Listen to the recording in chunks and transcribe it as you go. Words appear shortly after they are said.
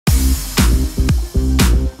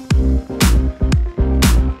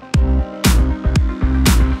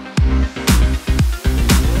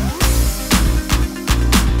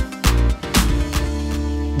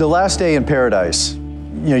last day in paradise,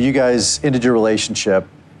 you guys ended your relationship.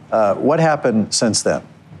 What happened since then?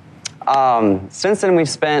 Since then, we've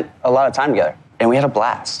spent a lot of time together, and we had a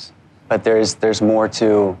blast. But there's more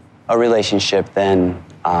to a relationship than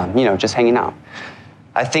just hanging out.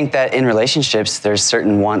 I think that in relationships, there's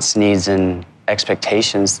certain wants, needs, and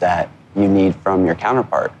expectations that you need from your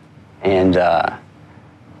counterpart. And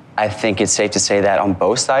I think it's safe to say that on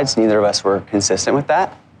both sides, neither of us were consistent with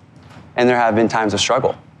that. And there have been times of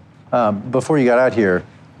struggle. Before you got out here,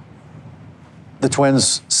 the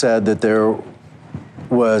twins said that there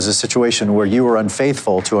was a situation where you were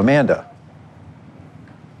unfaithful to Amanda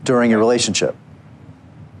during your relationship.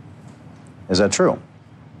 Is that true?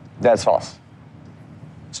 That's false.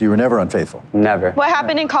 So you were never unfaithful? Never. What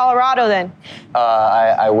happened in Colorado then?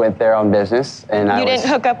 I went there on business, and You didn't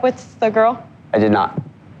hook up with the girl? I did not.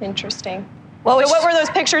 Interesting. What were those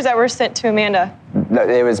pictures that were sent to Amanda?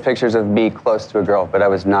 It was pictures of me close to a girl, but I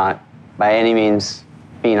was not, by any means,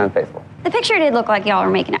 being unfaithful. The picture did look like y'all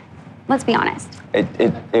were making it. Let's be honest. It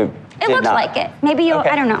looked like it. Maybe you'll,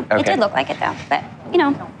 Okay. I don't know. Okay. It did look like it though, but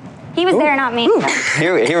he was there, not me.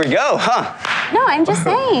 Here we go, huh? No, I'm just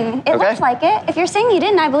saying. It looked like it. If you're saying you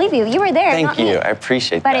didn't, I believe you. You were there, Thank not you. me. I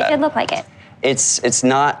appreciate But that. it did look like it. It's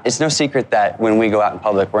no secret that when we go out in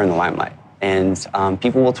public, we're in the limelight, and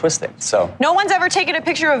people will twist things. So No one's ever taken a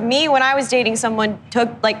picture of me when I was dating someone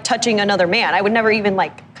touching another man. I would never even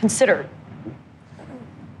consider.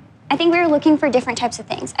 I think we were looking for different types of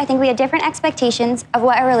things. I think we had different expectations of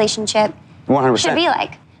what a relationship 100%. should be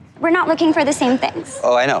like. We're not looking for the same things.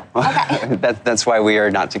 Oh, I know. Okay. That's why we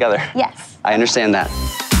are not together. Yes. I understand that.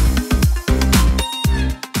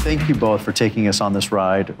 Thank you both for taking us on this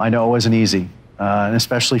ride. I know it wasn't easy, and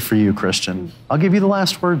especially for you, Christian. I'll give you the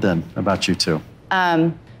last word then about you two.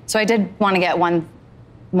 So I did want to get one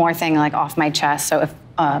more thing off my chest. So if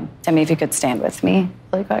Demi, if you could stand with me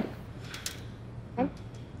really quick.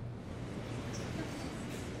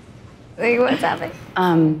 What's happening?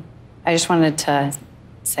 I just wanted to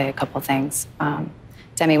say a couple things.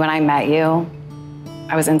 Demi, when I met you,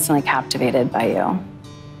 I was instantly captivated by you.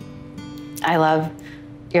 I love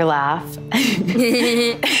your laugh.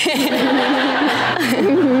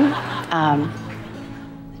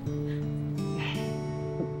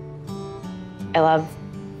 I love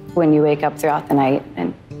when you wake up throughout the night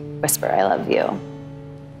and whisper, "I love you,"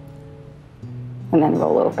 and then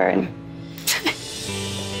roll over and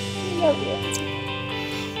I love you.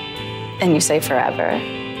 And you say forever.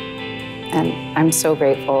 And I'm so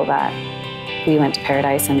grateful that we went to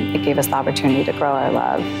Paradise and it gave us the opportunity to grow our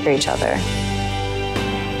love for each other.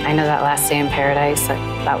 I know that last day in Paradise,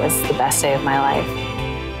 that was the best day of my life.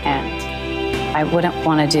 And I wouldn't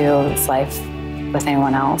want to do this life with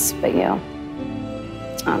anyone else but you.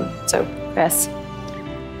 So, Chris.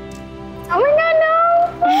 Oh my God,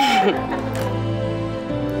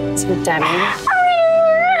 no! So, Demi.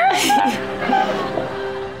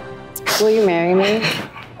 Will you marry me?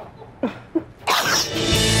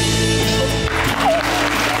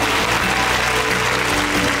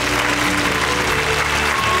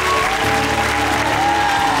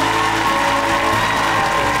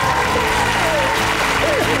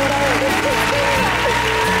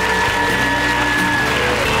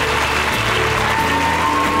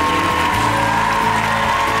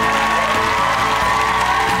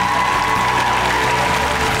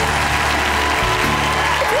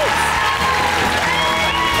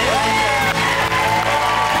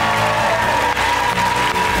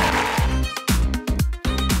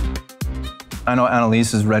 I know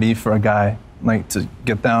Annalise is ready for a guy to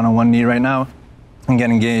get down on one knee right now and get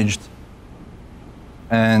engaged.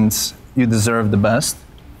 And you deserve the best.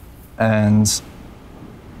 And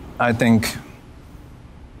I think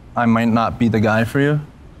I might not be the guy for you.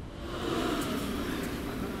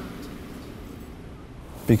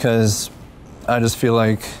 Because I just feel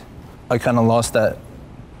like I kind of lost that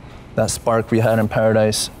spark we had in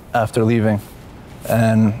Paradise after leaving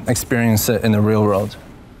and experienced it in the real world.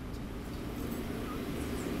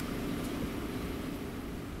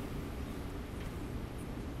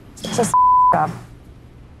 Just up.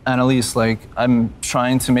 Annalise, I'm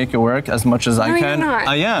trying to make it work as much as I can. You're not.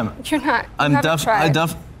 I am. You're not. I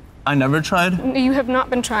never tried? You have not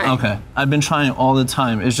been trying. Okay. I've been trying all the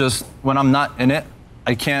time. It's just when I'm not in it,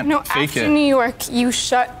 I can't fake after it. New York, you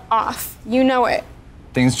shut off. You know it.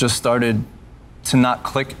 Things just started to not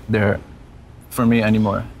click there for me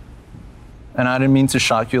anymore. And I didn't mean to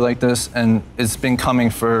shock you like this, and it's been coming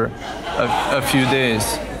for a few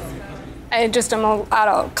days. I just am at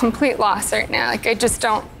a complete loss right now. I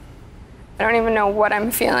don't even know what I'm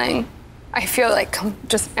feeling. I feel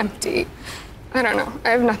just empty. I don't know. I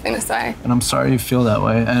have nothing to say. And I'm sorry you feel that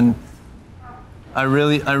way. And I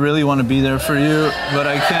really want to be there for you, but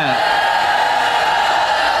I can't.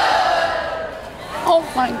 Oh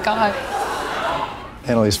my God.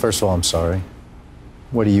 Annalise, first of all, I'm sorry.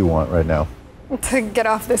 What do you want right now? To get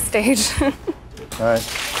off this stage. All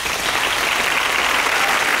right.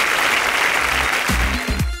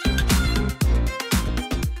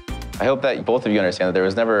 I hope that both of you understand that there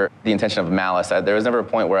was never the intention of malice. There was never a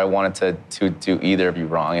point where I wanted to do either of you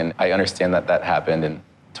wrong, and I understand that that happened. And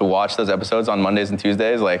to watch those episodes on Mondays and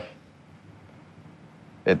Tuesdays, like,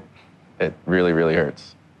 it really, really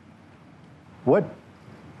hurts. What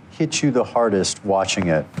hit you the hardest watching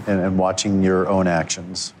it and watching your own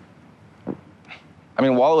actions? I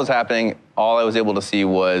mean, while it was happening, all I was able to see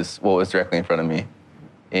was what was directly in front of me.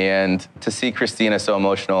 And to see Christina so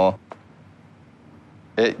emotional,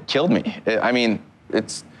 it killed me. To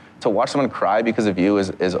watch someone cry because of you is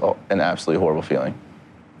an absolutely horrible feeling.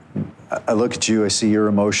 I look at you, I see you're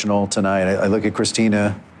emotional tonight. I look at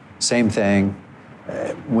Christina, same thing.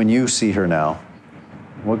 When you see her now,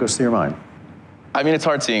 what goes through your mind? I mean, it's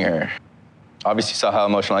hard seeing her. Obviously, you saw how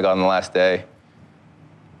emotional I got on the last day.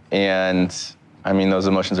 And, I mean, those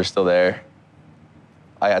emotions are still there.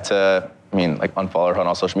 I had to, unfollow her on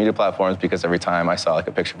all social media platforms because every time I saw, a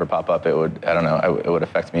picture of her pop up, it would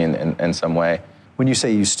affect me in some way. When you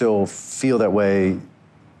say you still feel that way,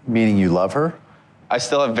 meaning you love her? I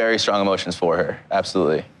still have very strong emotions for her,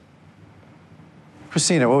 absolutely.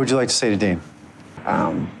 Christina, what would you like to say to Dean?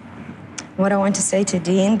 What I want to say to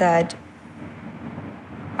Dean, that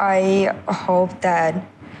I hope that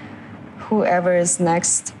whoever is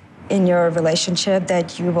next in your relationship,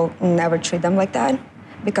 that you will never treat them like that,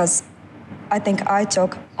 because I think I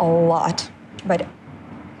took a lot, but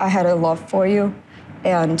I had a love for you,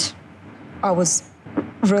 and I was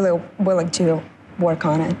really willing to work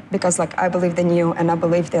on it because, I believed in you and I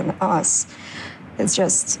believed in us. It's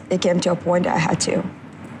just, it came to a point I had to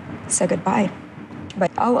say goodbye.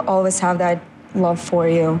 But I'll always have that love for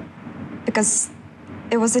you because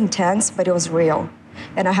it was intense, but it was real.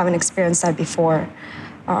 And I haven't experienced that before.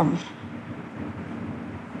 Yeah,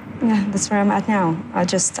 that's where I'm at now. I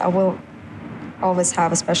will always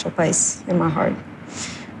have a special place in my heart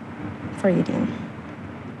for you, Dean.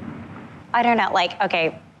 I don't know,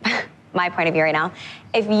 okay, my point of view right now.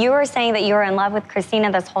 If you were saying that you were in love with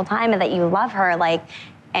Christina this whole time and that you love her,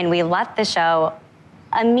 and we left the show,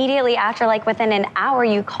 immediately after, within an hour,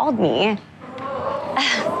 you called me.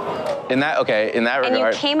 In that regard. And you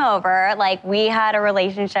came over, we had a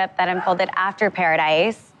relationship that unfolded after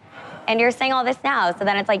Paradise. And you're saying all this now. So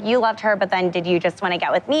then it's you loved her, but then did you just want to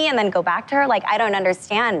get with me and then go back to her? I don't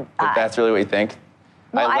understand that. If that's really what you think?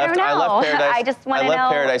 Well, I don't know. I left Paradise, I just want to know. I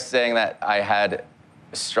left Paradise saying that I had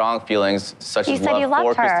strong feelings such you as said love you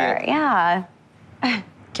loved for her. Christina. Yeah.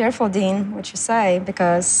 Careful, Dean, what you say,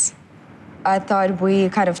 because I thought we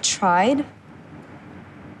kind of tried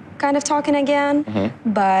talking again,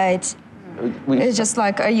 but it's just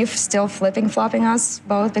are you still flopping us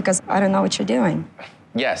both? Because I don't know what you're doing.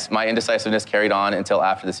 Yes, my indecisiveness carried on until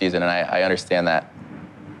after the season, and I understand that.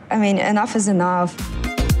 Enough is enough.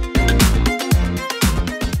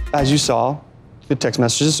 As you saw, the text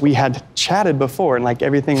messages, we had chatted before and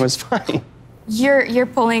everything was fine. You're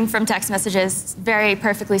pulling from text messages, very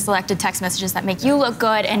perfectly selected text messages that make you look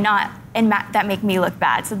good and that make me look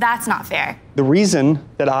bad. So that's not fair. The reason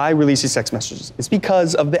that I released these text messages is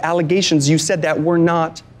because of the allegations you said that were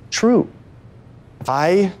not true. If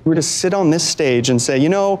I were to sit on this stage and say,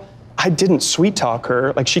 I didn't sweet talk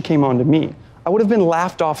her, she came on to me, I would have been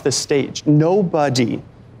laughed off the stage. Nobody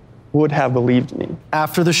would have believed me.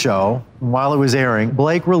 After the show, while it was airing,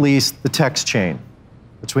 Blake released the text chain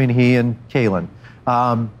between he and Kaylin.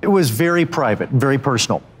 It was very private and very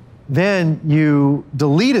personal. Then you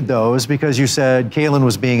deleted those because you said Kaylin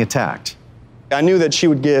was being attacked. I knew that she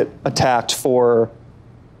would get attacked for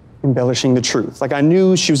embellishing the truth. I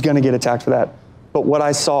knew she was gonna get attacked for that. But what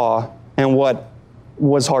I saw and what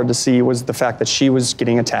was hard to see was the fact that she was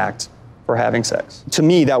getting attacked for having sex. To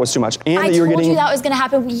me, that was too much. And I told you that was gonna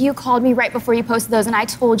happen. You called me right before you posted those, and I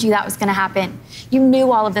told you that was gonna happen. You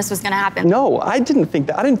knew all of this was gonna happen. No, I didn't think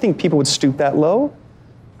that. I didn't think people would stoop that low.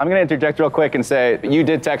 I'm gonna interject real quick and say, you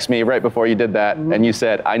did text me right before you did that, and you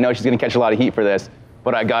said, I know she's gonna catch a lot of heat for this,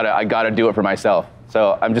 but I gotta do it for myself.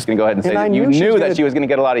 So I'm just gonna go ahead and say that you knew that she was gonna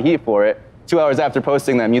get a lot of heat for it. 2 hours after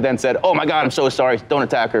posting them, you then said, oh my God, I'm so sorry, don't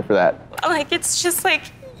attack her for that. It's just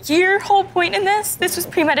your whole point in this was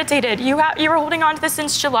premeditated. You were holding on to this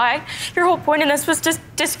since July. Your whole point in this was to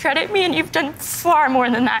discredit me, and you've done far more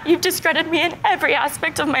than that. You've discredited me in every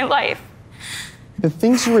aspect of my life. The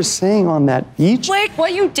things you were saying on that beach. Blake,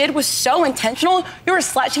 what you did was so intentional. You were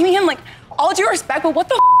slut-shaming him. Like, all due respect, but what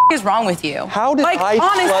the is wrong with you? How did like, I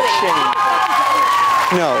slut-shame?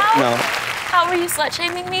 No. How were you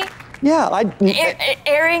slut-shaming me? Yeah,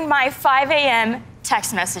 Airing my 5 a.m.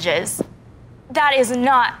 text messages. That is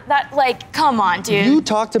not, come on, dude. You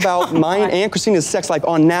talked about mine and Christina's sex life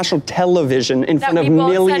on national television in front of millions of people.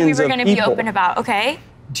 That we both said we were going to be open about, okay?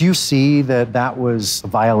 Do you see that that was a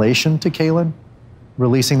violation to Kaylin,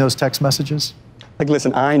 releasing those text messages? Like,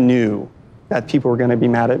 listen, I knew that people were going to be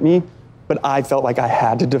mad at me, but I felt like I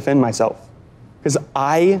had to defend myself because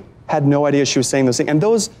I had no idea she was saying those things. And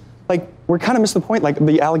those, we're kind of missing the point,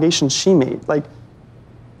 the allegations she made.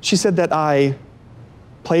 She said that I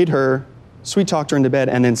played her, sweet-talked her into bed,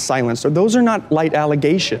 and then silenced her. Those are not light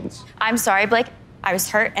allegations. I'm sorry, Blake. I was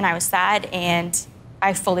hurt and I was sad and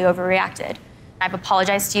I fully overreacted. I've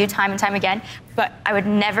apologized to you time and time again, but I would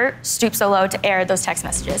never stoop so low to air those text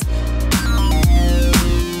messages.